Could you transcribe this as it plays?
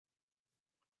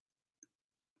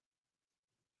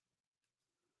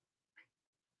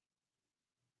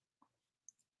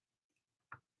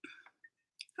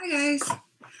Hi guys,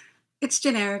 it's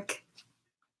generic.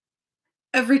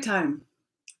 Every time,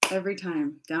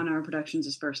 Down Hour Productions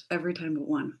is first. Every time but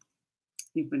one.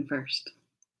 You've been first.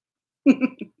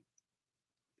 I'm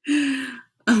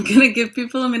gonna give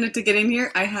people a minute to get in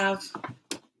here. I have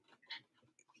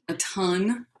a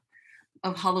ton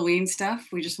of Halloween stuff.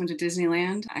 We just went to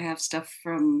Disneyland. I have stuff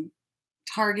from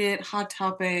Target, Hot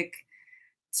Topic,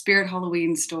 Spirit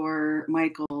Halloween Store,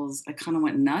 Michael's. I kind of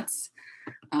went nuts.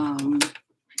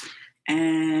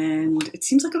 And it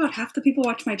seems like about half the people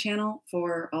watch my channel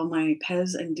for all my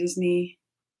Pez and Disney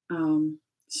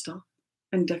stuff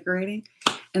and decorating.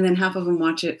 And then half of them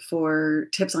watch it for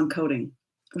tips on coding,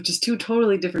 which is two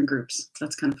totally different groups.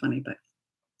 That's kind of funny, but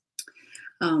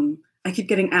I keep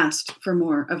getting asked for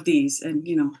more of these. And,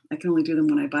 you know, I can only do them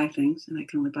when I buy things, and I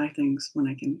can only buy things when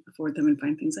I can afford them and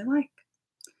find things I like.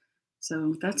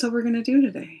 So that's what we're going to do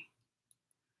today.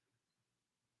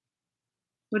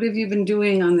 What have you been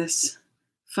doing on this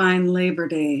fine Labor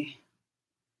Day,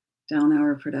 Down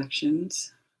Hour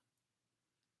Productions?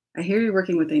 I hear you're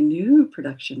working with a new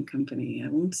production company. I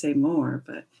won't say more,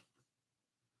 but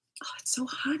oh, it's so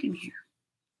hot in here.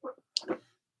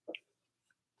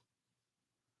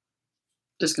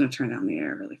 Just gonna turn down the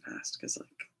air really fast because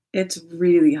like it's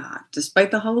really hot.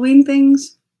 Despite the Halloween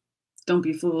things, don't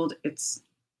be fooled. It's,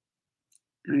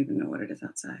 I don't even know what it is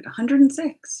outside.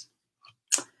 106.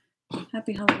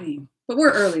 Happy Halloween. But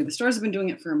we're early. The stores have been doing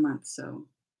it for a month, so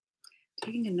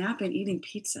taking a nap and eating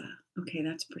pizza. Okay,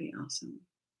 that's pretty awesome.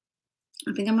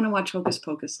 I think I'm going to watch Hocus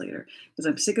Pocus later because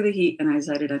I'm sick of the heat and I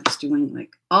decided I'm just doing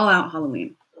like all out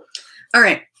Halloween. All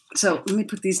right, so let me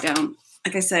put these down.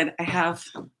 Like I said, I have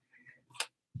some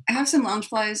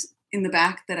Loungeflies in the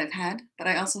back that I've had, but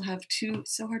I also have two.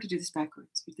 It's so hard to do this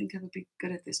backwards. You'd think I would be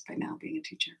good at this by now, being a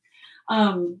teacher.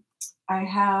 I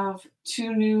have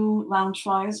two new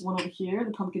Loungeflies, one over here,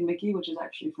 the Pumpkin Mickey, which is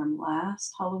actually from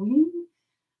last Halloween.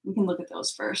 We can look at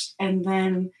those first. And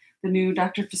then the new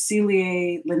Dr.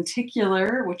 Facilier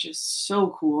Lenticular, which is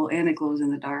so cool, and it glows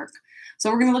in the dark. So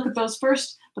we're going to look at those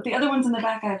first. But the other ones in the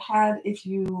back I've had. If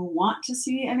you want to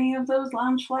see any of those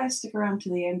Loungeflies, stick around to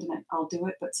the end and I'll do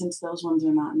it. But since those ones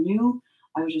are not new,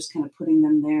 I was just kind of putting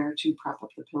them there to prop up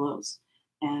the pillows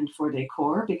and for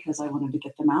decor because I wanted to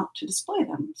get them out to display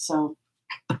them. So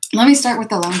let me start with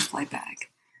the Loungefly bag.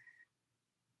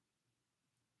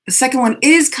 The second one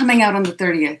is coming out on the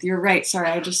 30th. You're right. Sorry,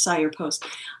 I just saw your post.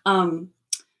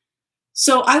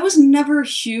 So I was never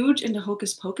huge into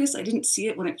Hocus Pocus. I didn't see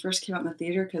it when it first came out in the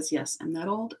theater because, yes, I'm that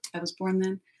old. I was born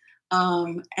then.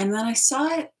 And then I saw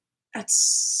it at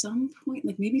some point,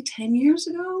 like maybe 10 years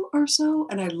ago or so,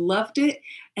 and I loved it.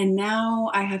 And now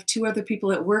I have two other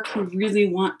people at work who really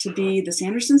want to be the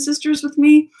Sanderson sisters with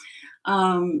me.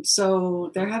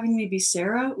 So they're having me be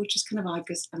Sarah, which is kind of odd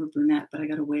because I'm a brunette, but I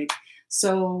got a wig.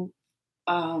 So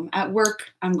at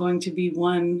work, I'm going to be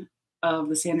one of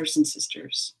the Sanderson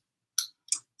sisters.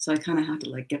 So I kind of have to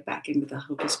like get back into the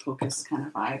Hocus Pocus kind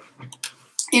of vibe.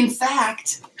 In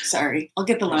fact, sorry, I'll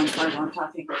get the Loungefly while I'm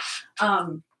talking.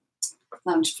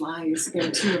 Loungeflies, there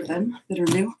are two of them that are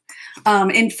new.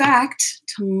 In fact,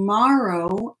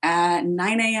 tomorrow at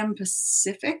 9 a.m.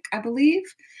 Pacific, I believe,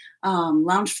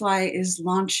 Loungefly is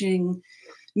launching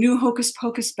new Hocus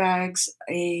Pocus bags,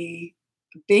 a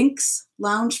Binks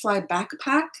Loungefly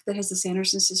backpack that has the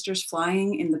Sanderson sisters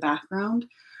flying in the background.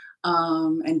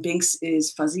 And Binks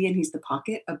is Fuzzy and he's the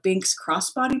pocket. A Binks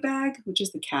crossbody bag, which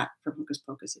is the cat from Hocus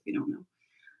Pocus, if you don't know.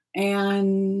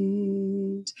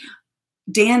 And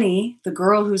Danny, the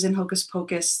girl who's in Hocus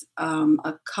Pocus,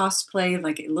 a cosplay,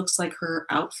 like it looks like her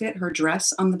outfit, her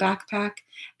dress on the backpack.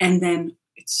 And then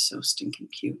it's so stinking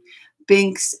cute.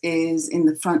 Binks is in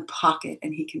the front pocket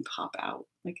and he can pop out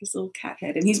like his little cat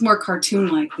head. And he's more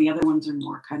cartoon-like. The other ones are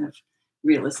more kind of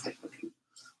realistic looking.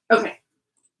 Okay.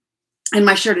 And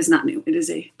my shirt is not new. It is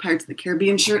a Pirates of the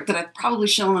Caribbean shirt that I've probably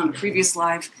shown on a previous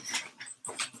live.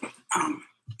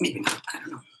 Maybe not. I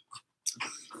don't know.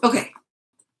 Okay.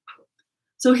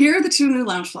 So here are the two new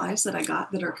Loungeflies that I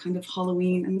got that are kind of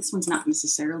Halloween. And this one's not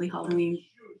necessarily Halloween.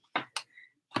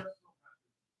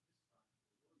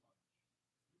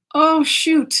 Oh,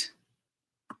 shoot.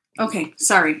 Okay,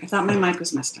 sorry. I thought my mic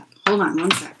was messed up. Hold on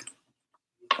one sec.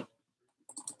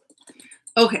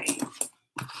 Okay.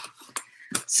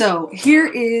 So here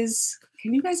is,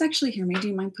 can you guys actually hear me? Do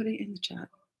you mind putting it in the chat?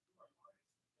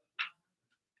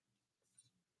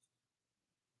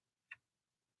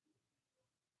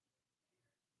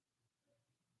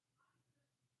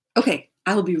 Okay,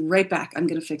 I will be right back. I'm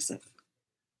going to fix it.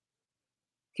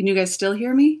 Can you guys still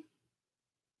hear me?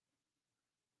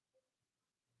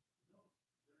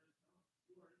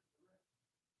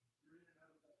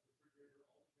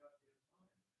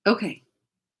 Okay.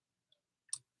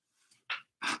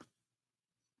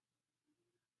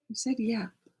 You said yeah.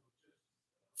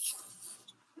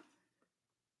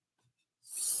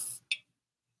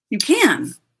 You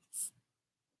can.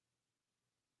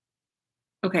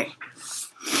 Okay.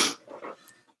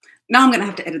 Now I'm going to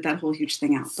have to edit that whole huge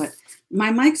thing out, but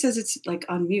my mic says it's like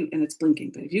on mute and it's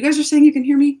blinking. But if you guys are saying you can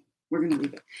hear me, we're going to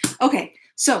leave it. Okay.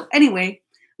 So anyway,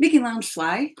 Mickey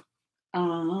Loungefly.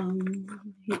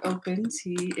 He opens.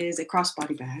 He is a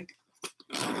crossbody bag.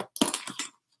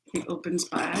 He opens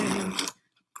by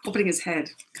opening his head.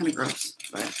 Kind of gross,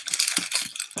 but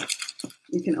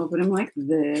you can open him like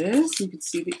this. You can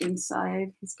see the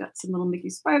inside. He's got some little Mickey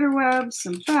spider webs,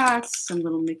 some bats, some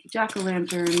little Mickey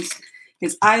jack-o'-lanterns.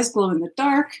 His eyes glow in the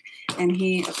dark, and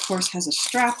he, of course, has a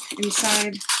strap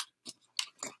inside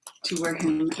to wear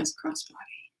him as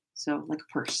crossbody. So like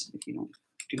a purse, if you don't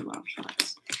do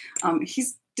Loungeflies.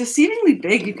 He's deceivingly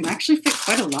big. You can actually fit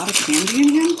quite a lot of candy in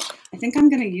him. I think I'm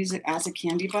going to use it as a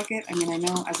candy bucket. I mean, I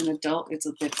know as an adult it's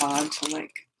a bit odd to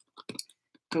like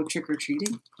go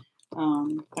trick-or-treating.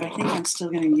 But I think I'm still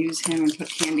going to use him and put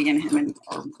candy in him and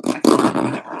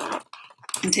whatever,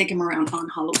 and take him around on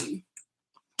Halloween.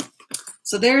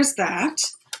 So there's that.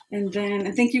 And then,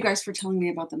 and thank you guys for telling me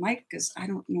about the mic because I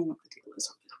don't know what the deal is.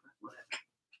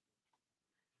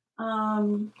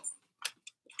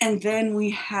 And then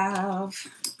we have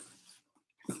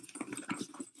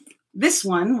this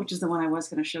one, which is the one I was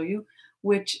going to show you,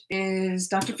 which is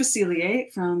Dr.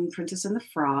 Facilier from Princess and the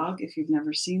Frog. If you've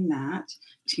never seen that,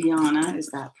 Tiana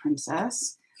is that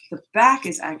princess. The back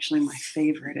is actually my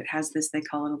favorite. It has this, they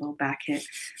call it a little back hit.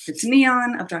 It's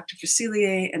neon of Dr.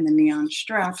 Facilier and the neon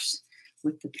straps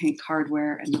with the pink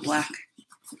hardware and the black.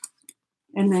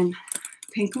 And then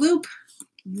pink loop,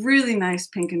 really nice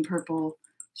pink and purple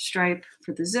stripe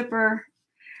for the zipper.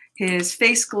 His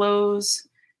face glows,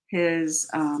 his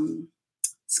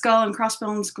skull and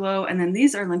crossbones glow, and then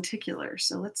these are lenticular.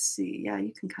 So let's see. Yeah,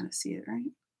 you can kind of see it, right?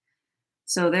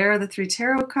 So there are the 3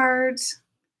 tarot cards.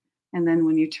 And then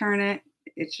when you turn it,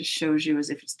 it just shows you as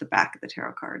if it's the back of the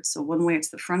tarot cards. So one way it's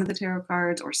the front of the tarot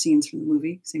cards or scenes from the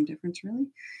movie. Same difference, really.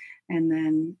 And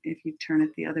then if you turn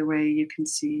it the other way, you can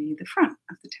see the front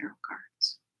of the tarot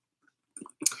cards.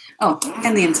 Oh,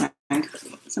 and the inside.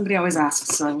 Somebody always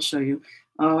asks, so I will show you.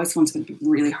 Oh, this one's going to be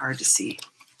really hard to see.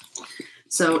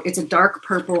 So it's a dark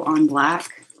purple on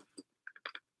black.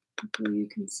 Hopefully you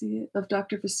can see it. Of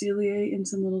Dr. Facilier in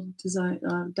some little design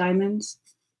diamonds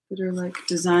that are like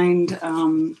designed. I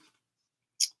don't know.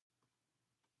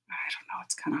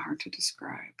 It's kind of hard to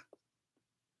describe.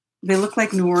 They look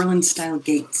like New Orleans style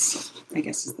gates, I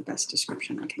guess is the best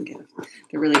description I can give.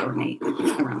 They're really ornate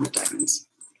around the diamonds.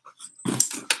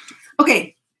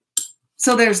 Okay,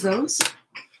 so there's those.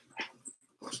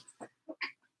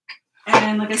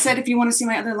 And like I said, if you want to see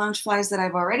my other Loungeflies that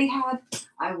I've already had,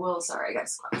 I will. Sorry, I got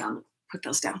to squat down. Put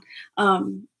those down.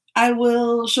 I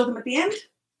will show them at the end.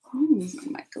 I'm going to move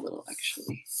my mic a little,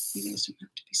 actually. You guys don't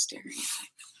have to be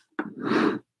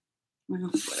staring.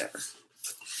 Well, whatever.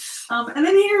 And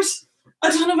then here's a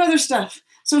ton of other stuff.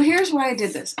 So here's why I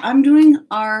did this. I'm doing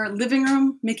our living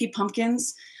room Mickey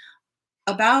pumpkins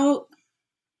about,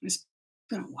 it's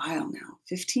been a while now,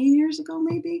 15 years ago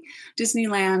maybe.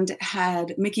 Disneyland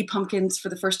had Mickey pumpkins for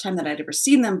the first time that I'd ever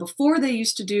seen them. Before they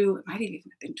used to do, it might even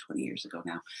have been 20 years ago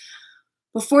now.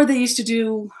 Before they used to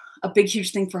do a big,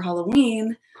 huge thing for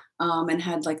Halloween and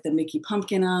had like the Mickey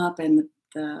pumpkin up and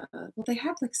well, they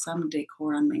had like some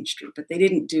decor on Main Street, but they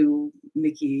didn't do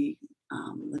Mickey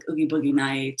like Oogie Boogie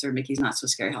Nights or Mickey's Not So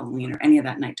Scary Halloween or any of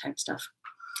that nighttime stuff.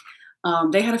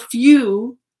 They had a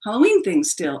few Halloween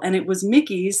things still, and it was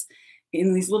Mickey's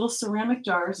in these little ceramic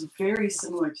jars, very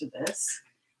similar to this.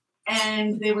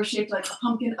 And they were shaped like a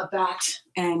pumpkin, a bat,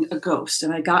 and a ghost.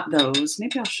 And I got those.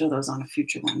 Maybe I'll show those on a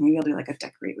future one. Maybe I'll do like a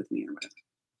decorate with me or whatever.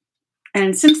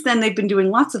 And since then, they've been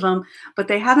doing lots of them, but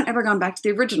they haven't ever gone back to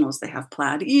the originals. They have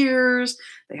plaid ears.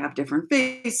 They have different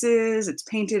faces. It's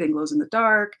painted and glows in the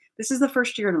dark. This is the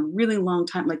first year in a really long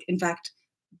time. Like, in fact,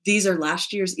 these are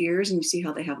last year's ears, and you see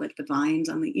how they have like the vines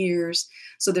on the ears.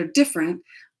 So they're different,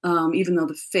 even though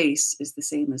the face is the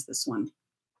same as this one.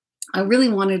 I really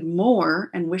wanted more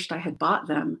and wished I had bought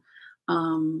them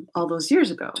all those years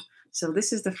ago. So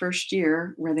this is the first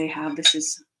year where they have, this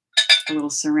is a little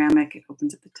ceramic. It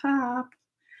opens at the top.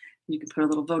 You can put a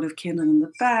little votive candle in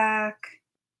the back.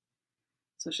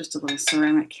 So it's just a little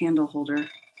ceramic candle holder.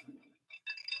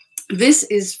 This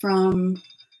is from,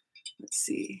 let's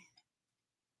see.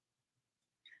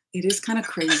 It is kind of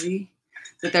crazy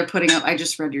that they're putting up, I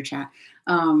just read your chat.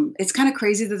 It's kind of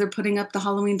crazy that they're putting up the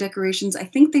Halloween decorations. I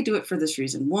think they do it for this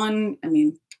reason. One, I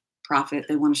mean, profit.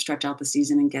 They want to stretch out the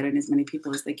season and get in as many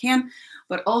people as they can,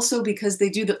 but also because they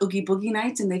do the Oogie Boogie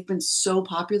nights and they've been so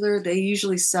popular, they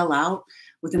usually sell out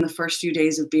within the first few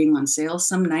days of being on sale.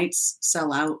 Some nights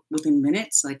sell out within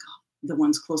minutes, like the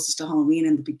ones closest to Halloween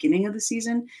in the beginning of the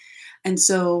season. And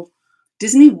so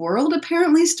Disney World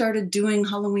apparently started doing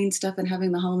Halloween stuff and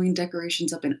having the Halloween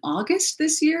decorations up in August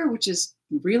this year, which is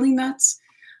really nuts.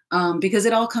 Because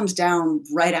it all comes down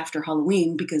right after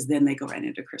Halloween, because then they go right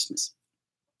into Christmas.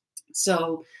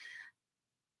 So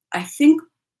I think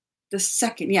the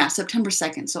second, yeah, September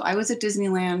 2nd. So I was at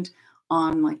Disneyland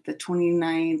on like the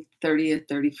 29th, 30th,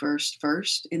 31st,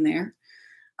 1st in there.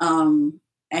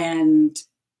 And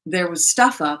there was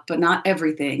stuff up, but not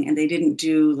everything. And they didn't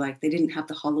have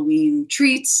the Halloween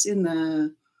treats in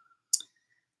the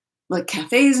like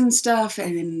cafes and stuff,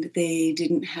 and they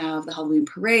didn't have the Halloween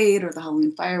parade or the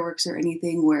Halloween fireworks or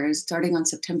anything, whereas starting on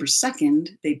September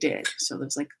 2nd, they did. So that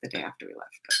was like the day after we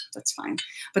left, but that's fine.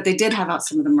 But they did have out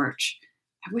some of the merch.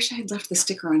 I wish I had left the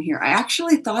sticker on here. I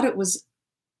actually thought it was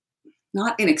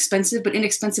not inexpensive, but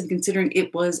inexpensive considering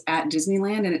it was at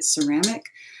Disneyland and it's ceramic.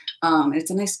 And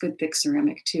it's a nice, good, thick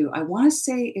ceramic too. I want to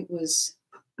say it was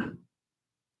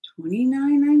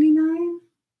 $29.99.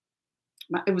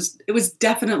 It was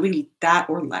definitely that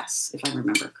or less, if I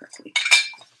remember correctly.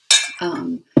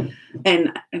 And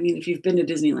I mean, if you've been to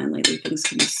Disneyland lately, things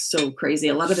can be so crazy.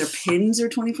 A lot of their pins are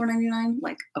 $24.99,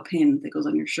 like a pin that goes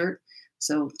on your shirt.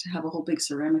 So to have a whole big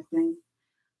ceramic thing.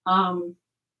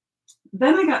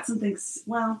 Then I got some things.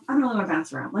 Well, I don't know if I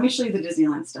bounce around. Let me show you the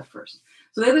Disneyland stuff first.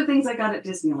 So the other things I got at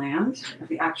Disneyland, at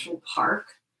the actual park,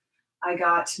 I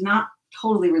got not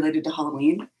totally related to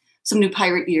Halloween. Some new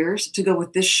pirate ears to go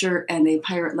with this shirt and a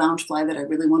pirate Loungefly that I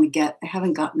really want to get. I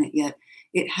haven't gotten it yet.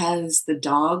 It has the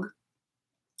dog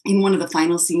in one of the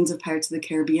final scenes of Pirates of the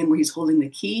Caribbean where he's holding the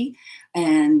key,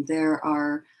 and there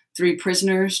are 3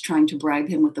 prisoners trying to bribe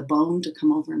him with the bone to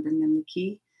come over and bring them the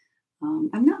key.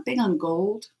 I'm not big on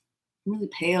gold. I'm really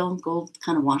pale. Gold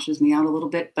kind of washes me out a little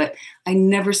bit, but I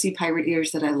never see pirate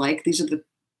ears that I like. These are the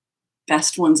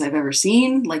best ones I've ever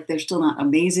seen. Like, they're still not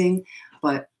amazing,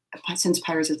 but since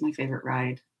Pirates is my favorite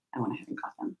ride, I went ahead and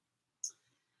got them.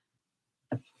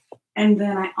 And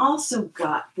then I also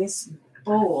got this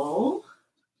bowl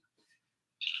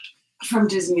from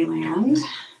Disneyland,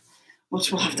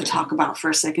 which we'll have to talk about for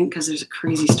a second because there's a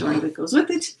crazy story that goes with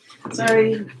it.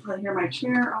 Sorry, you can hear my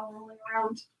chair all rolling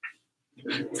around.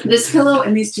 This pillow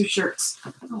and these 2 shirts.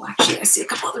 Oh, actually, I see a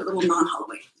couple other little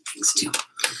non-Halloween things too.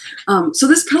 So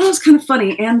this pillow is kind of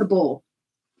funny, and the bowl.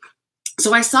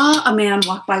 So I saw a man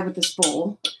walk by with this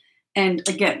bowl, and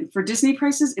again, for Disney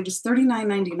prices, it was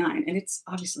 $39.99, and it's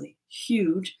obviously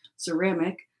huge,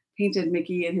 ceramic, painted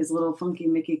Mickey in his little funky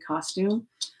Mickey costume,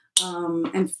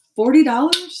 and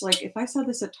 $40. Like, if I saw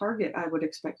this at Target, I would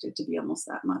expect it to be almost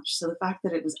that much. So the fact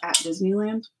that it was at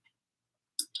Disneyland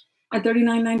at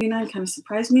 $39.99 kind of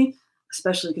surprised me,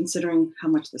 especially considering how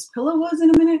much this pillow was in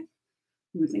a minute.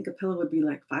 You would think a pillow would be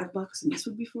like $5 and this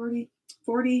would be 40,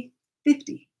 50.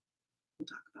 We'll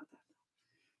talk about that.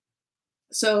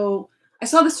 So I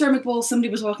saw the ceramic bowl. Somebody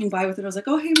was walking by with it. I was like,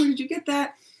 oh, hey, where did you get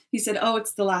that? He said, oh,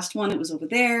 it's the last one. It was over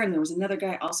there. And there was another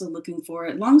guy also looking for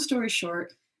it. Long story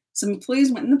short, some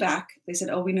employees went in the back. They said,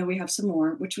 oh, we know we have some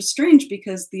more, which was strange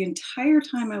because the entire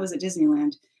time I was at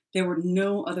Disneyland, there were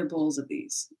no other bowls of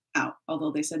these out,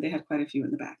 although they said they had quite a few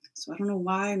in the back. So I don't know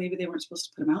why. Maybe they weren't supposed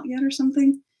to put them out yet or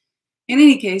something. In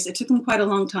any case, it took them quite a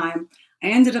long time. I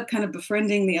ended up kind of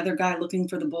befriending the other guy looking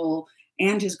for the bowl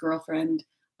and his girlfriend.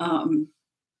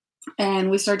 And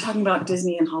we started talking about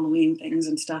Disney and Halloween things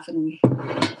and stuff. And we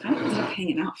kind of ended up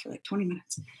hanging out for like 20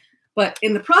 minutes. But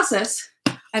in the process,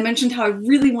 I mentioned how I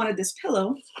really wanted this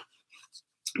pillow,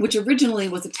 which originally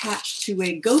was attached to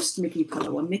a ghost Mickey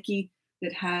pillow, a Mickey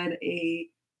that had a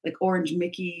like orange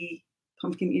Mickey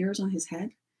pumpkin ears on his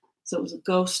head. So it was a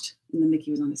ghost and the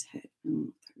Mickey was on his head. I don't know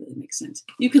if that really makes sense.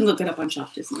 You can look it up on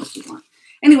Shop Disney if you want.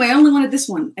 Anyway, I only wanted this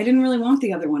one. I didn't really want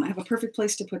the other one. I have a perfect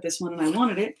place to put this one and I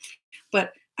wanted it,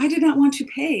 but I did not want to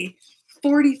pay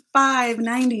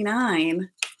 $45.99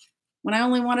 when I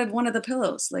only wanted one of the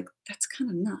pillows. Like, that's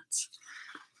kind of nuts.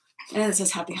 And it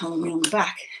says Happy Halloween on the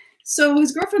back. So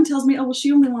his girlfriend tells me, oh, well,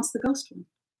 she only wants the ghost one.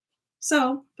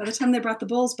 So by the time they brought the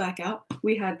bowls back out,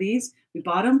 we had these. We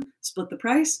bought them, split the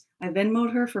price. I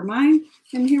Venmo'd her for mine,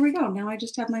 and here we go. Now I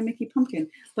just have my Mickey pumpkin.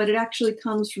 But it actually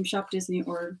comes from Shop Disney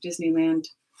or Disneyland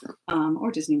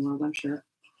or Disney World, I'm sure,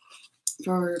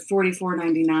 for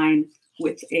 $44.99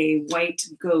 with a white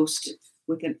ghost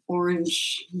with an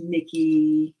orange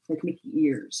Mickey, like Mickey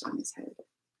ears on his head.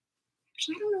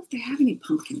 Actually, I don't know if they have any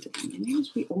pumpkin to them. They may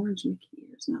just be orange Mickey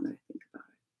ears now that I think about it.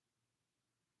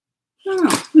 I don't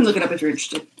know. You can look it up if you're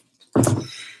interested.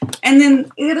 And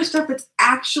then the other stuff that's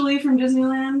actually from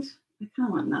Disneyland. I kind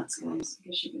of went nuts, guys. I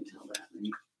guess you can tell that,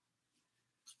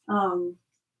 right?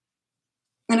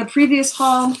 In a previous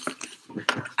haul,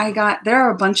 there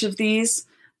are a bunch of these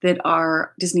that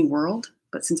are Disney World,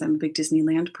 but since I'm a big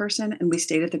Disneyland person and we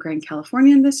stayed at the Grand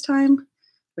Californian this time,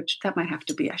 which that might have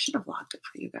to be, I should have logged it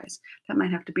for you guys. That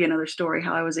might have to be another story,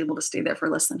 how I was able to stay there for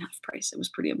less than half price. It was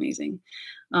pretty amazing.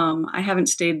 I haven't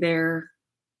stayed there.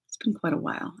 It's been quite a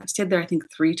while. I've stayed there, I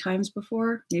think 3 times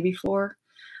before, maybe 4,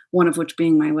 one of which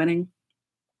being my wedding.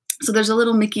 So there's a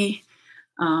little Mickey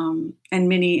and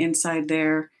Minnie inside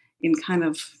there in kind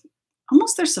of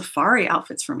almost their safari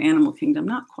outfits from Animal Kingdom.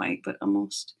 Not quite, but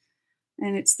almost.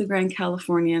 And it's the Grand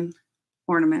Californian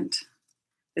ornament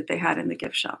that they had in the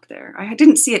gift shop there. I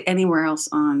didn't see it anywhere else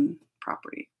on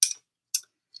property.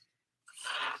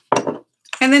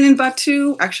 And then in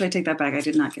Batuu, actually I take that back. I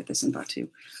did not get this in Batuu.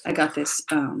 I got this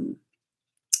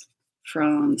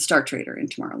from Star Trader in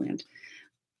Tomorrowland.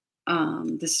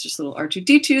 This is just a little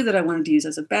R2-D2 that I wanted to use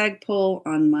as a bag pull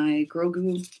on my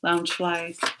Grogu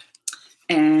Loungefly.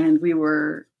 And we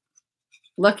were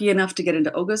lucky enough to get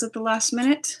into Oga's at the last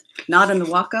minute. Not in the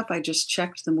walk-up. I just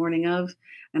checked the morning of,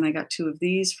 and I got 2 of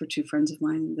these for 2 friends of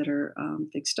mine that are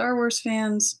big Star Wars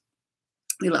fans.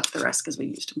 We left the rest because we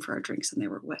used them for our drinks and they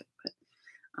were wet. But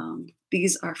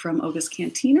these are from Oga's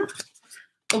Cantina.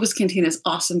 Oga's Cantina is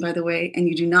awesome, by the way, and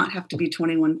you do not have to be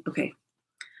 21. Okay.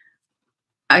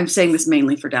 I'm saying this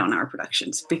mainly for Down Hour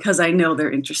Productions because I know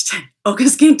they're interested.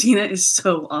 Oga's Cantina is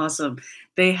so awesome.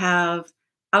 They have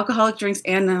alcoholic drinks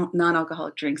and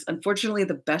non-alcoholic drinks. Unfortunately,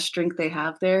 the best drink they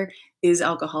have there is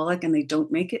alcoholic, and they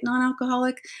don't make it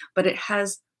non-alcoholic, but it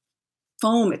has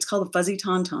foam. It's called a Fuzzy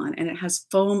Tauntaun, and it has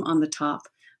foam on the top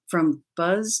from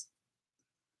Buzz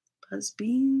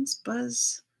Beans,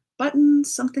 Buzz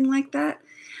Buttons, something like that.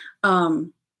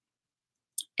 And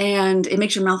it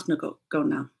makes your mouth go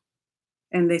numb.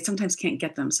 And they sometimes can't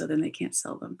get them, so then they can't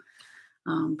sell them.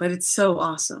 But it's so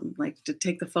awesome, like to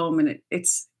take the foam and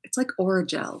it's like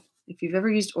Orajel. If you've ever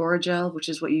used Orajel, which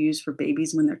is what you use for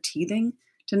babies when they're teething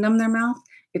to numb their mouth,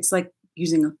 it's like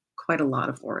using quite a lot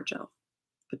of Orajel.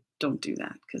 But don't do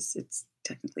that because it's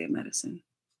technically a medicine.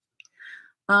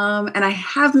 And I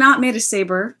have not made a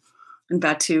saber in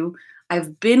Batuu.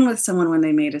 I've been with someone when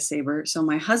they made a saber. So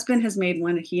my husband has made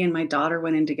one. He and my daughter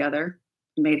went in together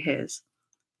and made his.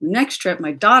 Next trip,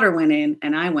 my daughter went in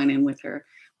and I went in with her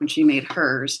when she made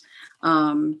hers.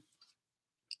 I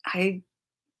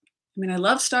mean, I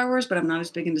love Star Wars, but I'm not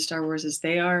as big into Star Wars as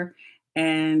they are.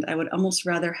 And I would almost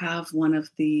rather have one of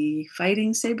the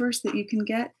fighting sabers that you can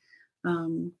get.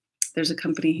 There's a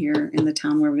company here in the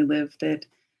town where we live that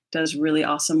does really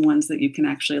awesome ones that you can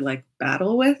actually like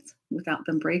battle with without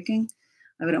them breaking.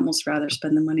 I would almost rather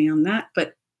spend the money on that,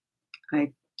 but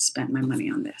I spent my money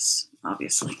on this,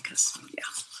 obviously, because, yeah.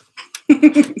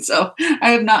 So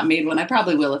I have not made one. I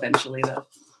probably will eventually, though.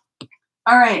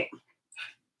 All right.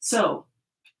 So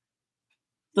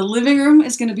the living room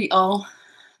is going to be all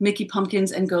Mickey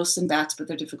pumpkins and ghosts and bats, but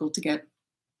they're difficult to get.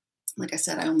 Like I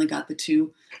said, I only got the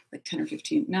 2 like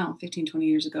 15, 20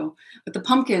 years ago. But the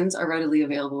pumpkins are readily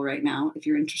available right now if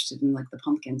you're interested in like the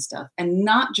pumpkin stuff, and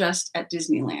not just at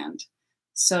Disneyland.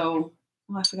 So,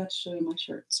 oh, I forgot to show you my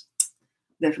shirts.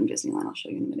 They're from Disneyland. I'll show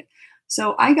you in a minute.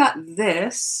 So I got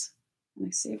this, and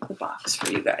I saved the box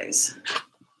for you guys.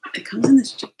 It comes in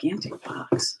this gigantic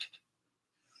box,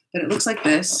 but it looks like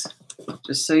this,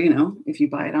 just so you know, if you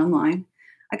buy it online.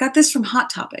 I got this from Hot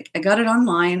Topic. I got it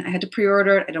online. I had to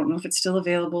pre-order it. I don't know if it's still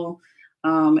available.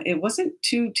 It wasn't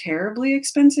too terribly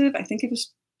expensive. I think it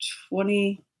was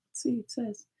let's see, it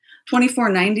says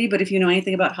 $24.90. But if you know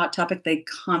anything about Hot Topic, they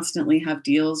constantly have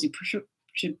deals. You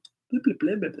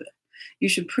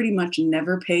should pretty much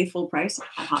never pay full price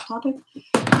at Hot Topic.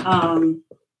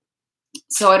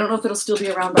 So I don't know if it'll still be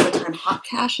around by the time Hot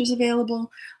Cash is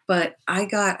available, but I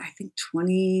got, I think,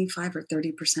 25 or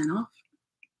 30% off.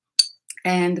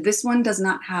 And this one does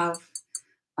not have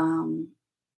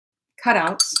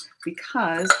cutouts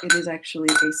because it is actually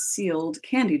a sealed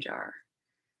candy jar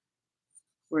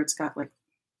where it's got like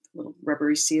a little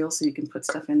rubbery seal so you can put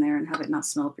stuff in there and have it not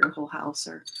smell up your whole house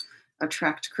or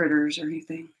attract critters or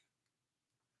anything.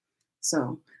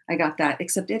 So I got that,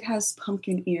 except it has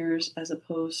pumpkin ears as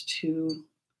opposed to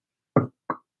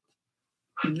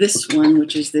this one,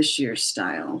 which is this year's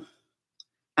style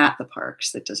at the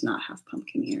parks that does not have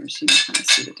pumpkin ears. You can kind of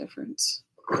see the difference.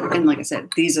 And like I said,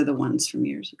 these are the ones from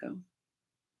years ago,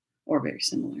 or very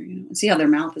similar, you know. And see how their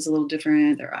mouth is a little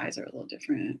different, their eyes are a little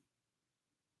different.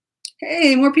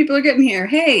 Hey, more people are getting here.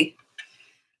 Hey,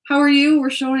 how are you? We're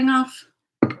showing off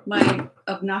my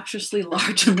obnoxiously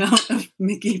large amount of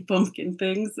Mickey pumpkin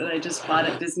things that I just bought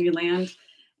at Disneyland.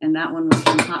 And that one was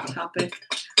from Hot Topic.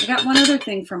 I got one other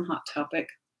thing from Hot Topic.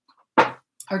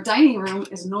 Our dining room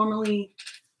is normally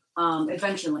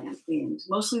Adventureland themed,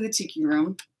 mostly the tiki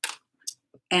room.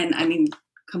 And I mean,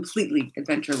 completely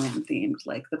Adventureland themed,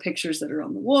 like the pictures that are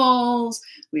on the walls.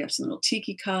 We have some little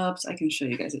tiki cups. I can show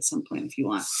you guys at some point if you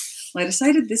want. Well, I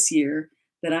decided this year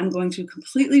that I'm going to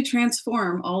completely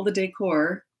transform all the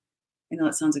decor. I know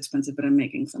it sounds expensive, but I'm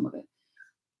making some of it,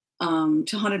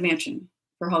 to Haunted Mansion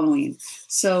for Halloween.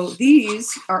 So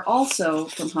these are also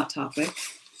from Hot Topic.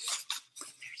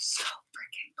 They're so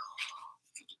freaking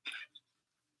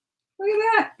cool. Look at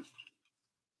that.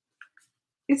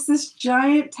 It's this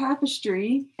giant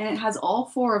tapestry, and it has all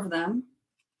 4 of them.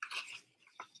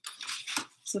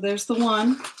 So there's the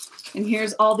one, and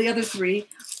here's all the other 3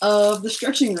 of the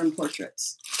stretching room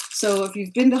portraits. So if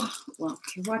you've been to, well,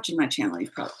 if you're watching my channel,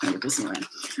 you've probably been to Disneyland.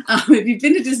 If you've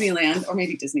been to Disneyland, or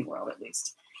maybe Disney World at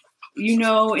least, you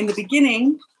know in the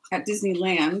beginning at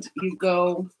Disneyland, you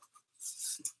go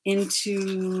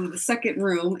into the second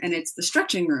room, and it's the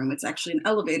stretching room. It's actually an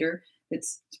elevator.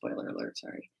 It's, spoiler alert,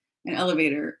 sorry, an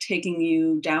elevator taking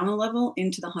you down a level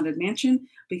into the Haunted Mansion,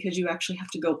 because you actually have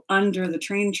to go under the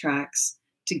train tracks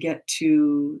to get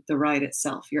to the ride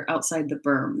itself. You're outside the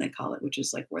berm, they call it, which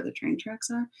is like where the train tracks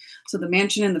are. So the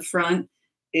mansion in the front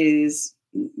is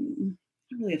not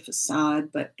really a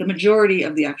facade, but the majority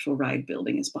of the actual ride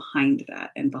building is behind that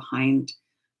and behind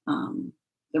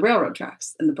the railroad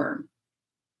tracks and the berm.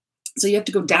 So you have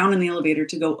to go down in the elevator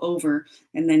to go over.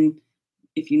 And then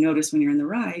if you notice when you're in the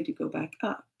ride, you go back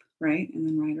up, right? And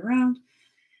then ride around.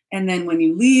 And then when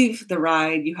you leave the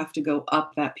ride, you have to go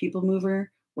up that people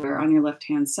mover, where on your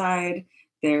left-hand side,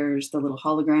 there's the little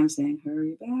hologram saying,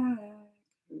 hurry back,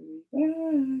 hurry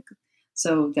back.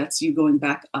 So that's you going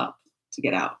back up to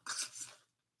get out.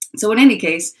 So in any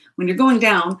case, when you're going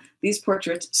down, these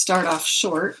portraits start off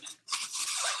short.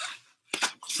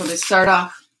 So they start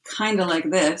off kind of like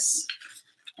this.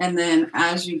 And then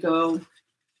as you go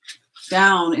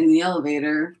down in the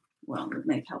elevator, well, it would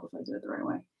make help if I did it the right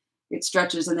way. It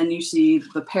stretches, and then you see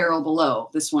the peril below.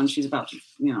 This one, she's about to,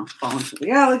 fall into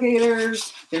the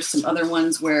alligators. There's some other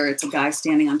ones where it's a guy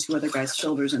standing on 2 other guys'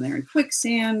 shoulders, and they're in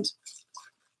quicksand.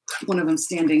 One of them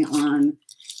standing on,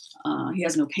 he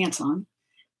has no pants on,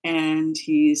 and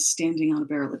he's standing on a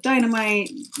barrel of dynamite.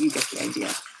 You get the idea.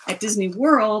 At Disney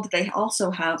World, they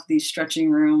also have the stretching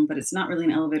room, but it's not really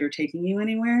an elevator taking you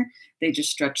anywhere. They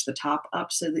just stretch the top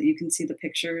up so that you can see the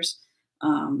pictures.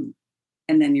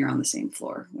 And then you're on the same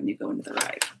floor when you go into the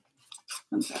ride.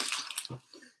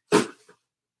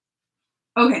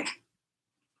 Okay.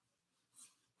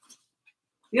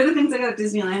 The other things I got at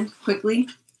Disneyland, quickly.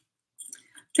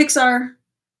 Pixar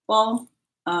ball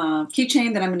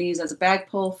keychain that I'm going to use as a bag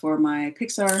pull for my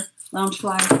Pixar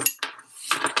Loungefly.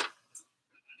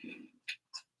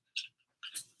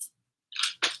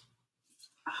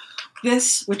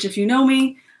 This, which if you know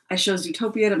me, I show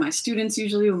Zootopia to my students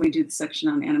usually when we do the section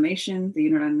on animation, the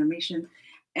unit on animation.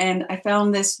 And I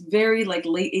found this very like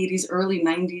late 80s, early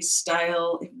 90s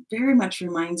style. It very much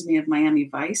reminds me of Miami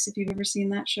Vice, if you've ever seen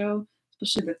that show,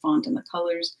 especially the font and the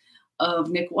colors of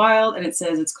Nick Wilde. And it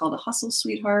says it's called A Hustle,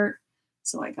 Sweetheart.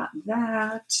 So I got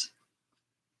that.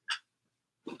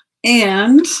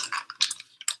 And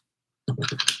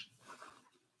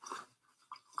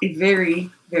a very,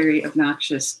 very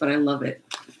obnoxious, but I love it,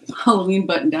 Halloween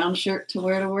button-down shirt to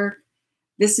wear to work.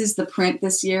 This is the print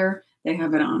this year. They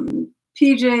have it on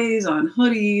PJs, on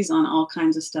hoodies, on all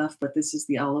kinds of stuff, but this is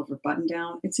the all-over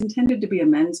button-down. It's intended to be a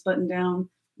men's button-down.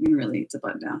 I mean, really, it's a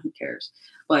button-down. Who cares?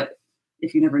 But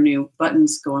if you never knew,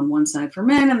 buttons go on one side for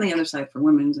men and the other side for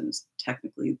women's, and it's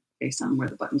technically based on where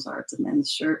the buttons are. It's a men's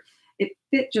shirt. It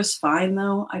fit just fine,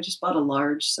 though. I just bought a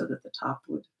large so that the top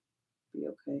would be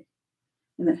okay.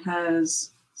 And it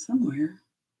has somewhere,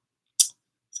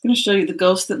 it's going to show you the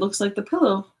ghost that looks like the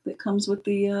pillow that comes with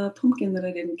the pumpkin that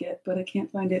I didn't get, but I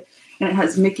can't find it. And it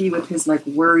has Mickey with his like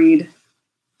worried,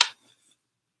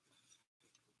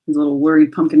 his little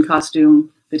worried pumpkin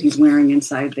costume that he's wearing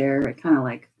inside there. It kind of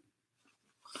like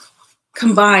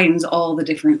combines all the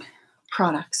different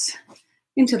products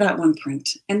into that one print.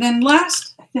 And then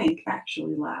last, I think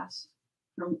actually last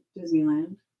from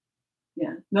Disneyland.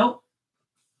 Yeah, nope.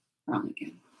 Wrong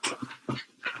again.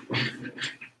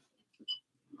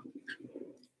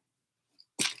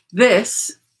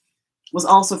 This was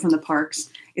also from the parks.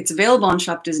 It's available on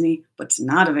Shop Disney, but it's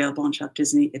not available on Shop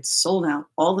Disney. It's sold out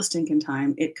all the stinking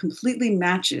time. It completely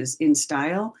matches in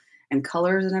style and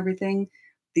colors and everything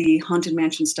the Haunted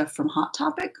Mansion stuff from Hot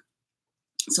Topic.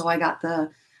 So I got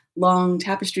the long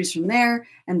tapestries from there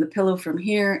and the pillow from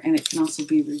here. And it can also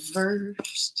be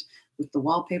reversed with the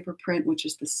wallpaper print, which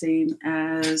is the same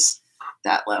as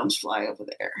that Loungefly over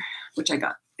there, which I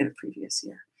got in a previous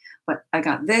year. But I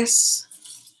got this.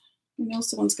 I know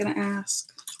someone's going to ask.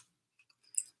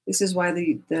 This is why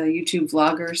the YouTube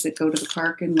vloggers that go to the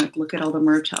park and like look at all the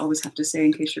merch, I always have to say,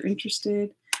 in case you're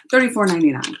interested,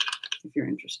 $34.99 if you're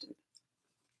interested.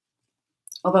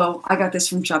 Although I got this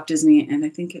from Shop Disney, and I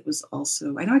think it was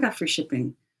also, I know I got free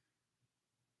shipping.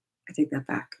 I take that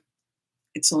back.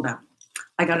 It sold out.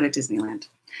 I got it at Disneyland.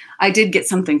 I did get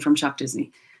something from Shop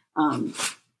Disney,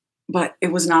 but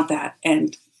it was not that.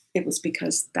 And it was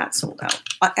because that sold out,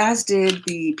 as did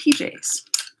the PJs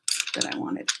that I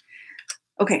wanted.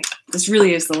 Okay, this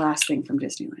really is the last thing from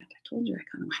Disneyland. I told you I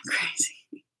kind of went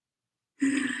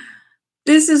crazy.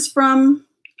 This is from,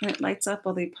 and it lights up,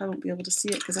 although you probably won't be able to see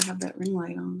it because I have that ring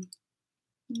light on.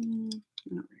 Not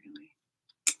really.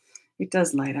 It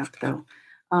does light up though.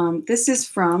 This is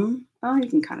from, oh, you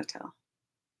can kind of tell.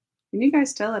 Can you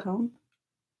guys tell at home?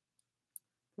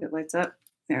 It lights up.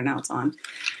 There, now it's on.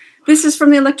 This is from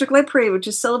the Electric Light Parade, which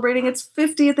is celebrating its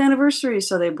 50th anniversary.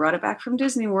 So they brought it back from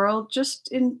Disney World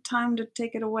just in time to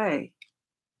take it away.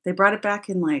 They brought it back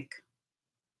in like,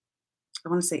 I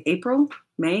want to say April,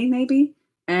 May maybe,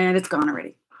 and it's gone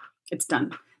already. It's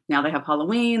done. Now they have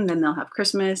Halloween, then they'll have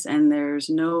Christmas, and there's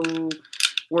no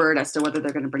word as to whether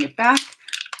they're going to bring it back.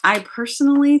 I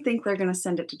personally think they're going to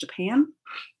send it to Japan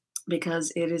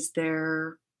because it is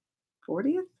their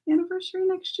 40th anniversary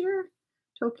next year.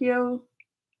 Tokyo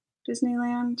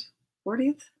Disneyland,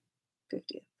 40th? 50th.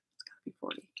 It's got to be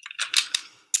 40.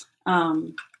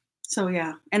 So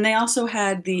yeah. And they also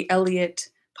had the Elliott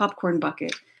popcorn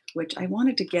bucket, which I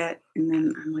wanted to get. And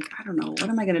then I'm like, I don't know. What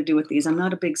am I going to do with these? I'm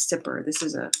not a big sipper. This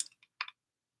is a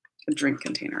drink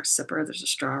container, a sipper. There's a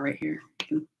straw right here. You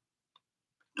can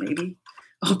maybe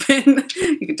open.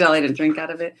 You can tell I didn't drink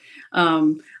out of it.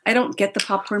 I don't get the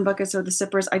popcorn buckets or the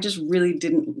sippers. I just really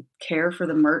didn't care for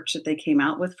the merch that they came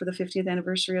out with for the 50th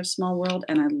anniversary of Small World.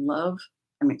 And I love,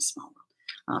 Small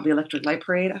World, the Electric Light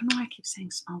Parade. I don't know why I keep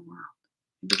saying Small World.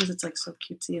 Maybe because it's like so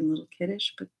cutesy and little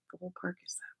kiddish, but the whole park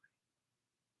is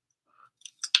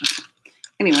that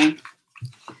way. Anyway,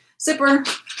 sipper.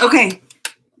 Okay.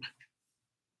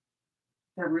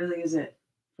 That really is it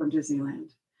from Disneyland.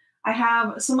 I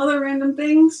have some other random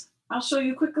things I'll show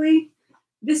you quickly.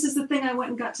 This is the thing I went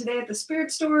and got today at the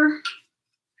Spirit store.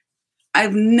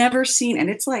 I've never seen, and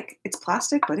it's like, it's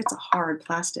plastic, but it's a hard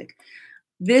plastic.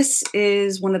 This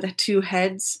is one of the two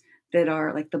heads that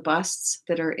are like the busts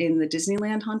that are in the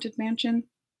Disneyland Haunted Mansion.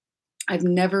 I've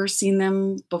never seen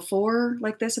them before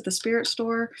like this at the Spirit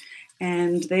store,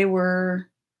 and they were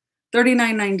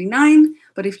 $39.99,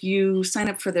 but if you sign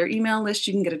up for their email list,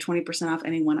 you can get a 20% off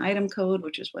any one item code,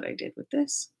 which is what I did with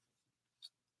this.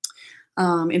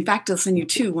 In fact, they'll send you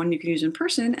two, one you can use in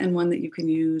person and one that you can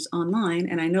use online.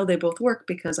 And I know they both work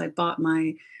because I bought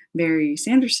my Mary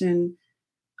Sanderson,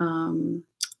 I'm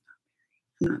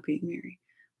not being Mary,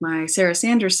 my Sarah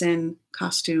Sanderson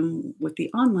costume with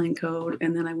the online code.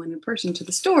 And then I went in person to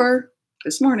the store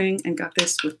this morning and got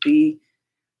this with the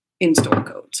in-store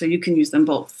code. So you can use them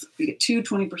both. You get two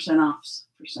 20% offs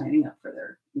for signing up for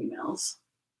their emails.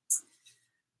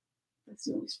 That's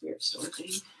the only Spirit store thing.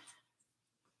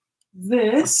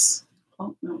 This,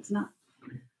 oh no, it's not.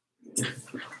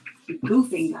 You're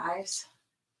goofing, guys.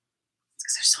 It's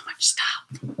because there's so much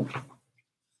stuff.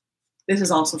 This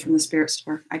is also from the Spirit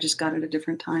store. I just got it a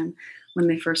different time when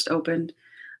they first opened.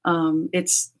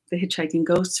 It's the Hitchhiking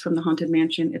Ghosts from the Haunted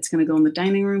Mansion. It's going to go in the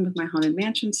dining room with my Haunted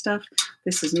Mansion stuff.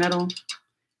 This is metal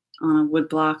on a wood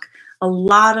block. A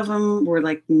lot of them were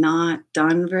like not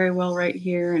done very well right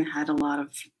here and had a lot of,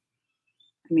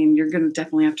 you're going to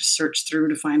definitely have to search through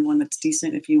to find one that's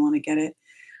decent if you want to get it.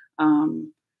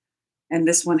 And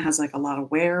this one has like a lot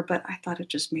of wear, but I thought it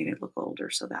just made it look older,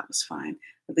 so that was fine.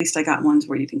 At least I got ones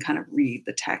where you can kind of read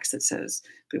the text that says,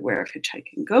 "Beware of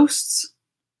hitchhiking ghosts."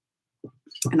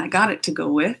 And I got it to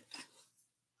go with,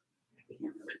 I can't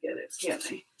really get it, can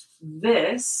I?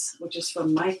 This, which is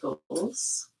from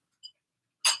Michael's.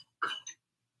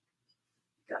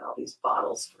 Got all these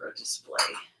bottles for a display.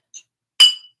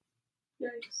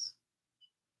 Yikes.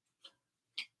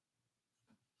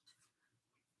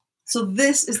 So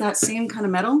this is that same kind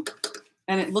of metal,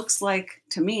 and it looks like,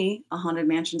 to me, a Haunted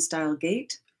Mansion style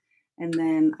gate. And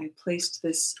then I placed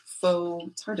this faux,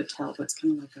 it's hard to tell, but it's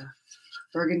kind of like a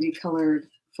burgundy colored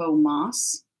faux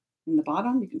moss in the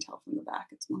bottom. You can tell from the back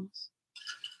it's moss.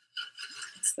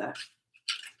 It's that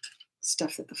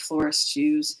stuff that the florists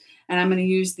use. And I'm going to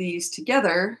use these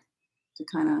together to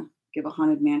kind of give a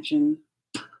Haunted Mansion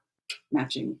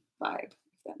matching vibe,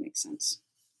 if if that makes sense.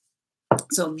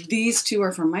 So these two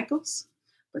are from Michael's,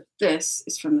 but this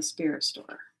is from the Spirit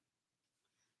Store.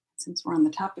 Since we're on the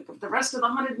topic of the rest of the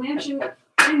Haunted Mansion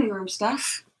dining room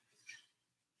stuff,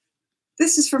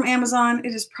 this is from Amazon.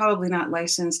 It is probably not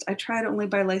licensed. I try to only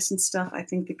buy licensed stuff. I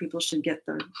think that people should get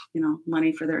the,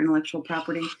 money for their intellectual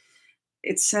property.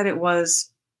 It said it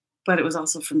was, but it was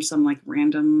also from some like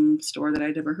random store that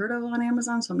I'd never heard of on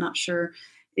Amazon, so I'm not sure.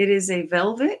 It is a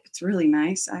velvet. It's really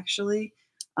nice, actually.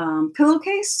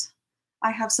 Pillowcase.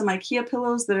 I have some IKEA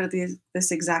pillows that are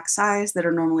this exact size that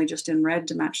are normally just in red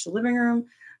to match the living room.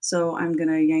 So I'm going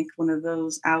to yank one of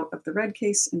those out of the red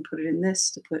case and put it in this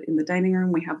to put in the dining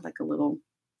room. We have like a little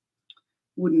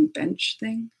wooden bench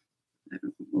thing, a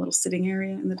little sitting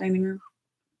area in the dining room.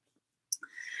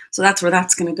 So that's where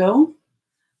that's going to go,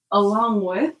 along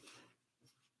with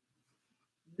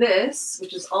this,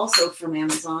 which is also from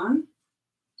Amazon.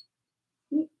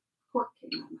 Cork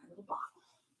came out of my little bottle.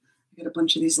 I got a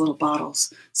bunch of these little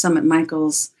bottles, some at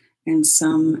Michael's and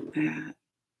some at,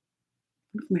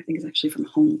 I think is actually from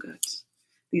Home Goods.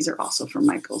 These are also from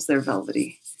Michael's. They're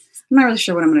velvety. I'm not really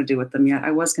sure what I'm going to do with them yet.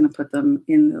 I was going to put them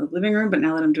in the living room, but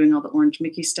now that I'm doing all the Orange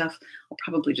Mickey stuff, I'll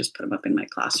probably just put them up in my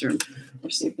classroom or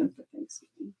save them for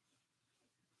Thanksgiving.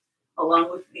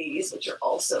 Along with these, which are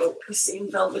also the same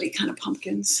velvety kind of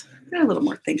pumpkins. They're a little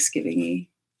more Thanksgiving-y.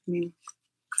 I mean,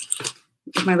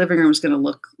 if my living room is going to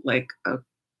look like a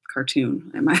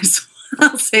cartoon, I might as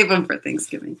well save them for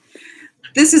Thanksgiving.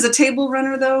 This is a table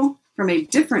runner, though, from a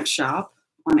different shop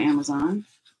on Amazon.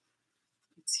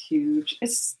 It's huge.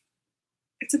 It's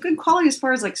a good quality as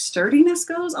far as like sturdiness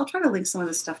goes. I'll try to link some of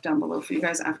this stuff down below for you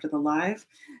guys after the live.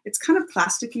 It's kind of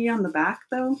plasticky on the back,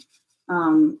 though.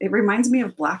 It reminds me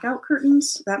of blackout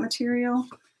curtains, that material.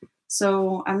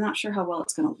 So I'm not sure how well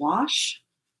it's going to wash,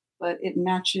 but it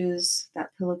matches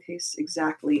that pillowcase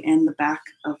exactly and the back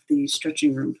of the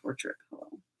stretching room portrait pillow.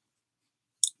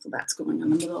 So that's going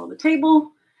on the middle of the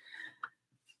table,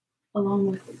 along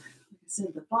with, like I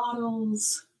said, the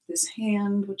bottles, this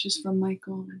hand, which is from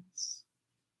Michael's.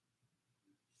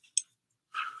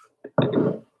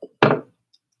 Little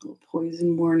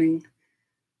poison warning.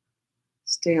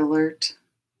 Stay alert.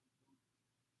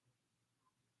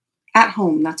 At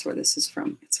Home, that's where this is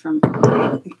from. It's from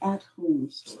the At Home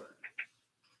store.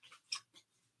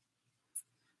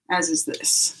 As is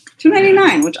this.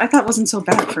 $2.99, which I thought wasn't so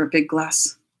bad for a big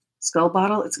glass skull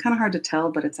bottle. It's kind of hard to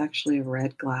tell, but it's actually a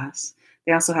red glass.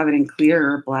 They also have it in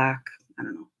clear or black. I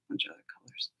don't know, a bunch of other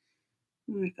colors.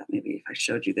 I thought maybe if I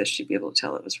showed you this, you'd be able to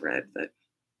tell it was red, but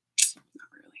not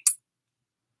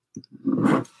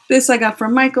really. This I got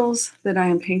from Michael's that I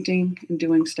am painting and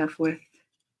doing stuff with.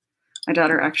 My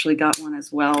daughter actually got one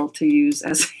as well to use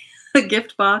as a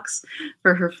gift box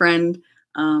for her friend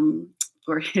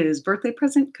for his birthday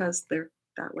present because they're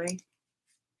that way.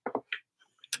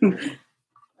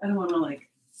 I don't want to like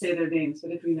say their names,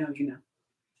 but if you know, you know.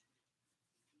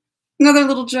 Another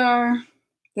little jar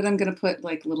that I'm going to put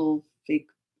like little fake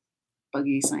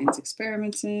buggy science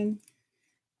experiments in.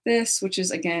 This, which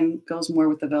is again, goes more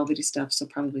with the velvety stuff, so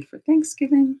probably for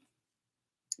Thanksgiving.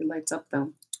 It lights up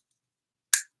though.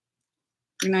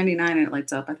 $3.99 and it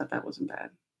lights up. I thought that wasn't bad.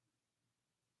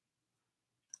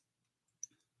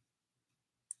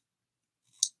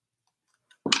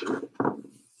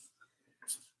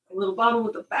 A little bottle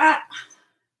with a bat,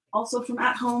 also from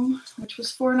At Home, which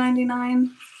was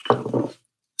 $4.99.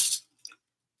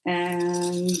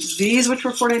 And these, which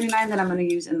were $4.99, that I'm going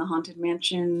to use in the Haunted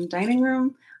Mansion dining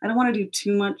room. I don't want to do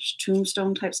too much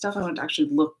tombstone type stuff. I want it to actually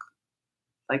look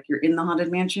like you're in the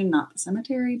Haunted Mansion, not the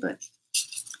cemetery, but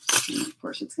of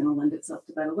course it's going to lend itself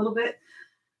to that a little bit.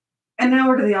 And now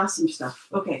we're to the awesome stuff.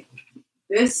 Okay,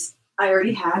 this I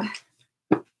already had,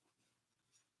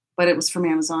 but it was from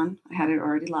Amazon. I had it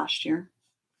already last year.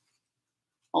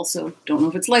 Also, don't know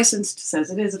if it's licensed. Says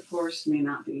it is, of course, may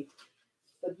not be.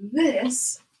 But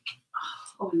this,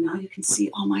 oh, now you can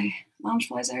see all my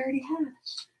Loungeflies I already had.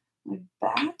 My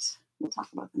bat, we'll talk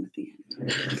about them at the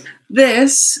end.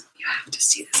 This, you have to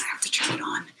see this, I have to try it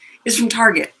on, is from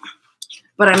Target,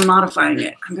 but I'm modifying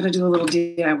it. I'm going to do a little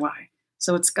DIY.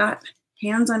 So it's got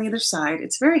hands on either side.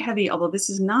 It's very heavy, although this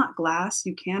is not glass.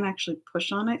 You can actually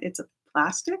push on it. It's a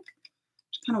plastic,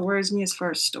 which kind of worries me as far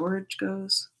as storage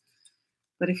goes.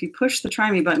 But if you push the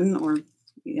try me button, or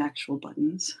the actual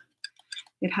buttons,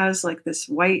 it has like this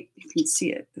white, you can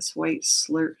see it, this white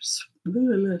swirly,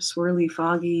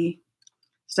 foggy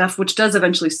stuff, which does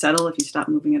eventually settle if you stop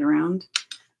moving it around.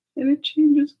 And it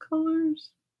changes colors.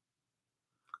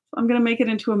 So I'm going to make it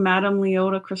into a Madame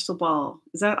Leota crystal ball.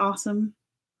 Is that awesome?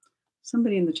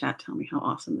 Somebody in the chat tell me how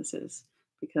awesome this is,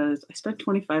 because I spent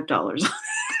 $25 on it.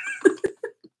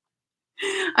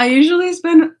 I usually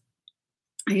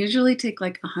take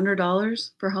like $100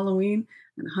 for Halloween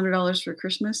and $100 for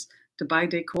Christmas to buy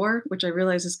decor, which I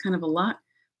realize is kind of a lot,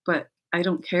 but I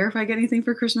don't care if I get anything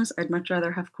for Christmas. I'd much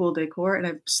rather have cool decor, and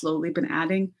I've slowly been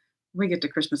adding. When we get to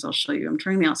Christmas, I'll show you. I'm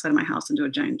turning the outside of my house into a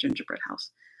giant gingerbread house.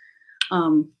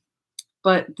 Um,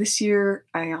 but this year,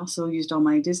 I also used all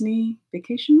my Disney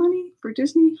vacation money for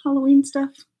Disney Halloween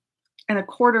stuff, and a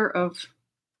quarter of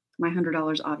my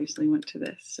 $100 obviously went to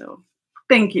this. So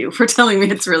thank you for telling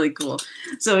me it's really cool.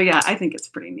 So yeah, I think it's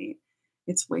pretty neat.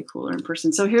 It's way cooler in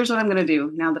person. So here's what I'm going to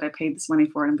do now that I paid this money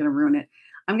for it. I'm going to ruin it.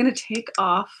 I'm going to take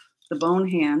off the bone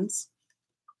hands,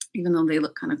 even though they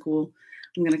look kind of cool.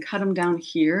 I'm going to cut them down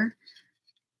here,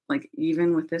 like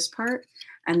even with this part.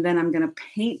 And then I'm going to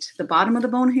paint the bottom of the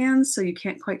bone hands so you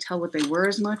can't quite tell what they were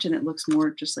as much. And it looks more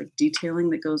just like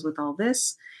detailing that goes with all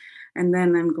this. And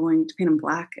then I'm going to paint them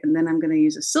black. And then I'm going to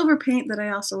use a silver paint that I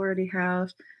also already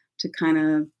have to kind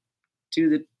of do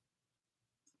the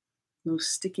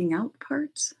most sticking out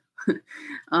parts.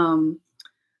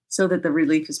 So that the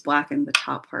relief is black and the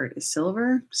top part is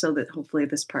silver, so that hopefully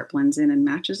this part blends in and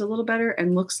matches a little better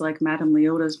and looks like Madame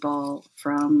Leota's ball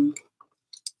from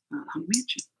Haunted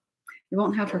Mansion. It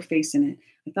won't have her face in it.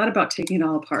 I thought about taking it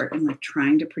all apart and like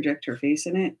trying to project her face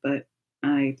in it, but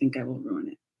I think I will ruin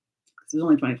it. It's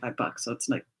only $25, so it's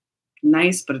like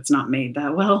nice, but it's not made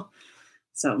that well.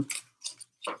 So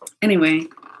anyway,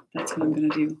 that's what I'm gonna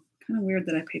do. Kind of weird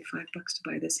that I paid $5 to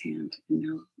buy this hand, and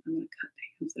now I'm gonna cut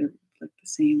hands that are like the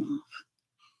same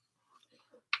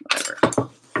off.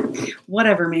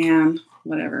 Whatever, man.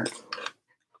 Whatever.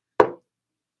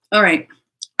 All right.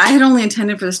 I had only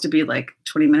intended for this to be like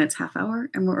 20 minutes, half hour,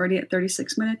 and we're already at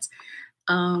 36 minutes.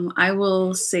 I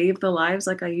will save the lives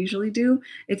like I usually do.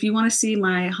 If you want to see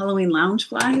my Halloween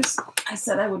Loungeflies, I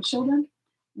said I would show them,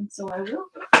 and so I will.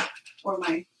 Or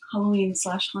my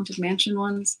Halloween/Haunted Mansion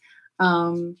ones.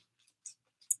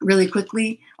 Really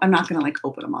quickly. I'm not going to like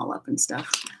open them all up and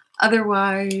stuff.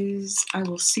 Otherwise, I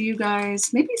will see you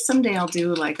guys. Maybe someday I'll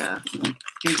do like a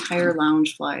entire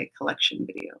Loungefly collection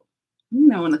video. Let me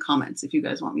know in the comments if you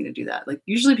guys want me to do that. Like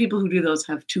usually people who do those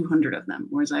have 200 of them,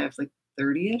 whereas I have like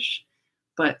 30-ish,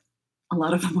 but a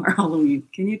lot of them are Halloween.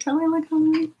 Can you tell I like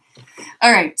Halloween?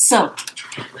 All right, so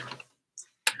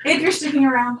if you're sticking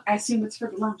around, I assume it's for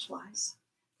the Loungeflies.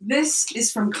 This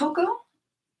is from Coco,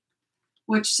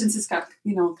 which since it's got,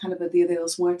 you know, kind of a Dia de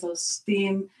los Muertos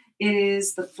theme, it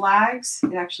is the flags.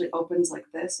 It actually opens like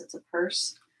this. It's a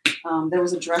purse. There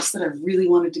was a dress that I really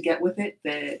wanted to get with it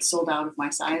that sold out of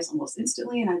my size almost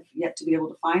instantly, and I've yet to be able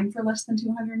to find for less than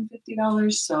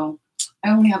 $250. So I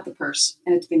only have the purse,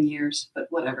 and it's been years, but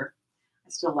whatever.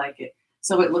 I still like it.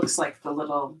 So it looks like the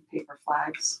little paper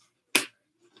flags.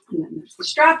 And then there's the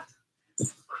strap.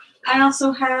 I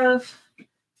also have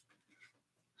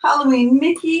Halloween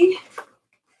Mickey.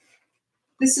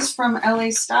 This is from LA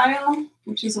Style,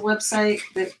 which is a website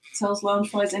that sells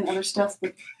Loungeflies and other stuff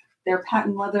with their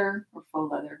patent leather or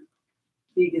faux leather,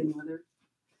 vegan leather.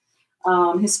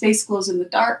 His face glows in the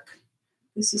dark.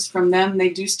 This is from them. They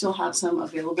do still have some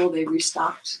available. They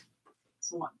restocked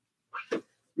somewhat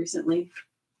recently.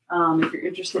 If you're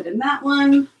interested in that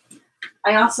one.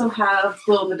 I also have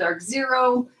Glow in the Dark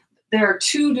Zero. There are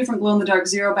two different Glow in the Dark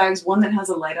Zero bags. One that has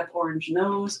a light up orange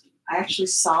nose. I actually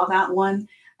saw that one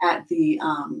at the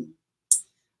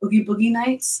Oogie Boogie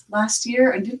Nights last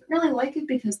year. I didn't really like it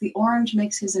because the orange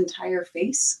makes his entire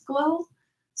face glow.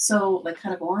 So like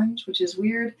kind of orange, which is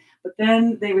weird. But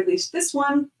then they released this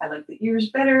one. I like the ears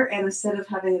better. And instead of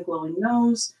having a glowing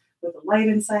nose with a light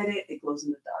inside it, it glows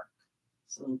in the dark.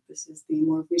 So this is the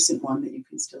more recent one that you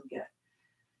can still get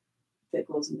that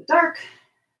glows in the dark.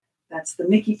 That's the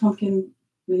Mickey Pumpkin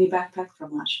mini backpack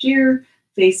from last year.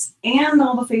 Face and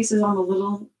all the faces on the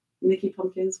little Mickey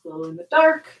Pumpkins glow in the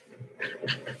dark.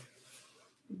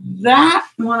 That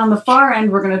one on the far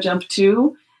end we're going to jump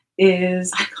to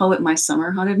is, I call it my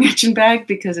summer Haunted Mansion bag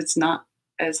because it's not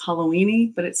as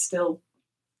Halloween-y, but it's still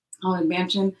Haunted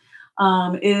Mansion,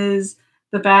 is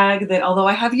the bag that, although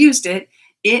I have used it,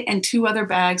 it and two other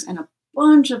bags and a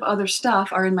bunch of other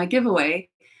stuff are in my giveaway.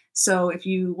 So if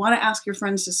you want to ask your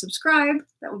friends to subscribe,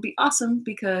 that would be awesome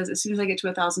because as soon as I get to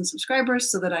 1,000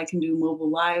 subscribers so that I can do mobile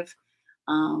live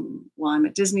while I'm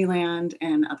at Disneyland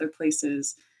and other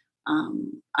places,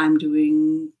 I'm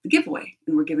doing the giveaway,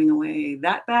 and we're giving away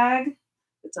that bag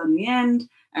that's on the end,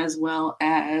 as well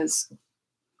as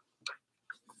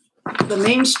the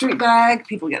Main Street bag.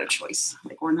 People get a choice.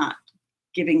 Like we're not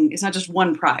giving, it's not just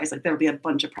one prize. Like there'll be a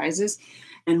bunch of prizes,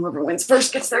 and whoever wins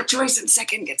first gets their choice, and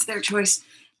second gets their choice.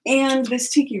 And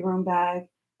this Tiki Room bag,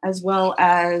 as well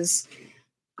as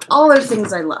all are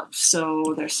things I love.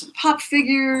 So there's some pop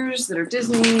figures that are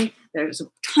Disney. There's a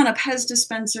ton of Pez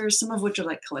dispensers, some of which are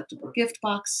like collectible gift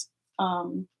box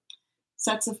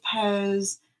sets of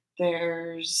Pez.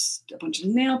 There's a bunch of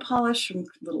nail polish from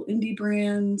little indie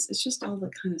brands. It's just all the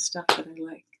kind of stuff that I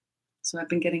like. So I've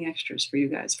been getting extras for you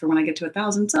guys for when I get to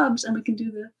 1,000 subs and we can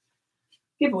do the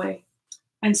giveaway.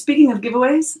 And speaking of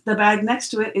giveaways, the bag next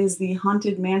to it is the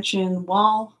Haunted Mansion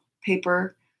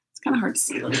wallpaper. It's kind of hard to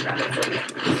see. Let me grab it for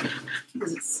you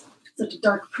because it's such a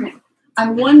dark print. I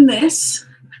won this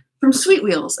from Sweet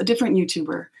Wheels, a different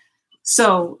YouTuber.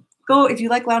 So go, if you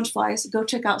like Loungeflies, go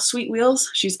check out Sweet Wheels.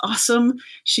 She's awesome.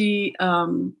 She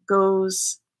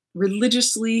goes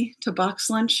religiously to Box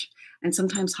Lunch and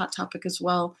sometimes Hot Topic as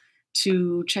well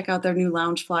to check out their new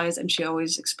Loungeflies, and she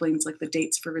always explains like the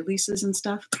dates for releases and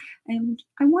stuff. And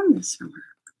I won this from her.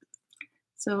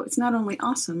 So it's not only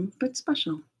awesome, but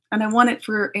special. And I won it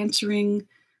for answering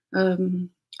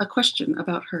a question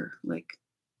about her, like,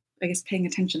 I guess, paying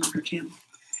attention on her channel.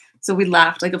 So we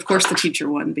laughed. Like, of course, the teacher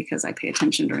won because I pay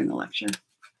attention during the lecture.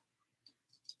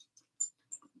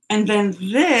 And then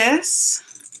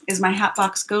this is my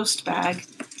Hatbox Ghost bag,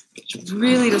 which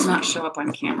really does not show up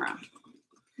on camera.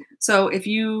 So if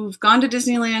you've gone to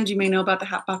Disneyland, you may know about the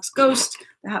Hatbox Ghost.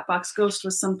 The Hatbox Ghost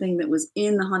was something that was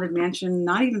in the Haunted Mansion,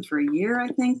 not even for a year, I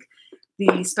think.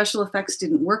 The special effects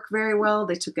didn't work very well.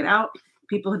 They took it out.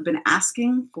 People had been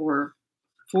asking for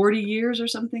 40 years or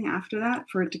something after that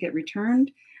for it to get returned.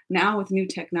 Now with new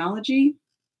technology,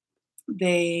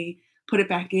 they put it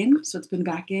back in. So it's been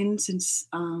back in since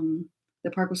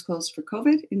the park was closed for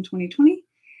COVID in 2020.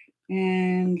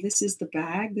 And this is the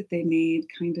bag that they made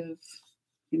kind of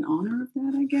in honor of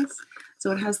that, I guess.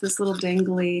 So it has this little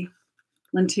dangly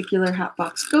lenticular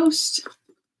Hatbox Ghost.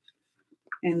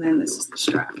 And then this is the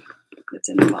strap that's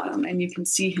in the bottom. And you can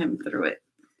see him through it.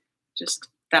 Just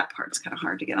that part's kind of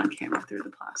hard to get on camera through the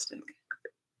plastic.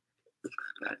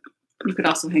 But you could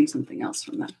also hang something else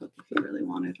from that hook if you really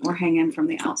wanted, or hang in from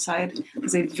the outside.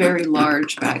 It's a very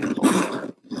large bag of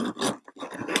holding.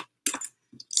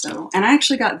 So, and I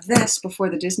actually got this before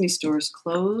the Disney stores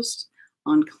closed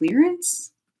on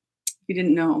clearance. If you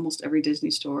didn't know, almost every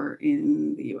Disney store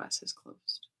in the US is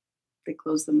closed. They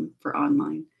close them for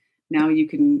online. Now you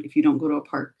can, if you don't go to a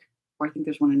park, or I think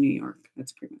there's one in New York,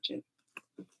 that's pretty much it.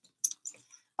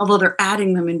 Although they're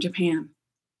adding them in Japan.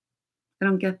 I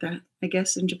don't get that. I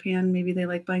guess in Japan, maybe they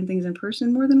like buying things in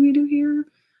person more than we do here,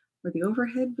 or the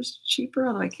overhead was cheaper,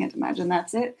 although I can't imagine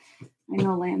that's it. I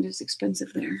know land is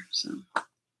expensive there, so.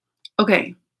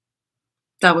 Okay,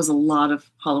 that was a lot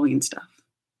of Halloween stuff,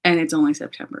 and it's only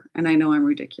September, and I know I'm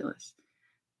ridiculous.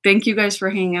 Thank you guys for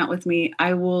hanging out with me.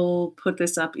 I will put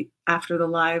this up after the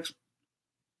live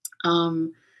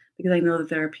because I know that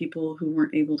there are people who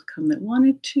weren't able to come that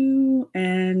wanted to.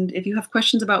 And if you have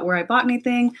questions about where I bought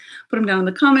anything, put them down in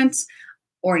the comments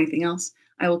or anything else.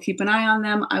 I will keep an eye on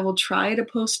them. I will try to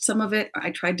post some of it.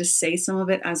 I tried to say some of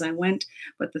it as I went,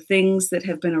 but the things that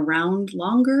have been around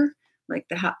longer, like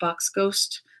the Hatbox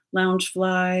Ghost,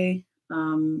 Loungefly,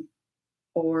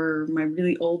 or my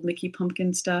really old Mickey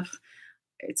Pumpkin stuff,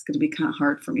 it's going to be kind of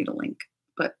hard for me to link.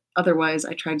 But otherwise,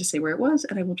 I tried to say where it was,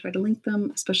 and I will try to link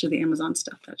them, especially the Amazon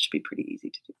stuff. That should be pretty easy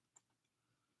to do.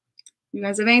 You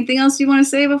guys have anything else you want to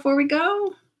say before we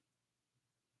go?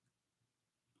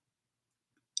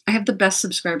 I have the best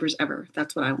subscribers ever.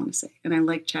 That's what I want to say. And I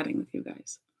like chatting with you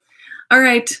guys. All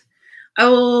right. I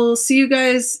will see you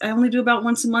guys. I only do about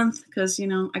once a month because, you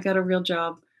know, I got a real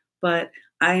job. But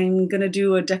I'm going to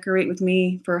do a decorate with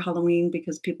me for Halloween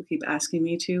because people keep asking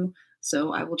me to.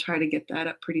 So I will try to get that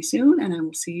up pretty soon, and I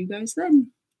will see you guys then.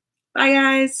 Bye,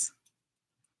 guys.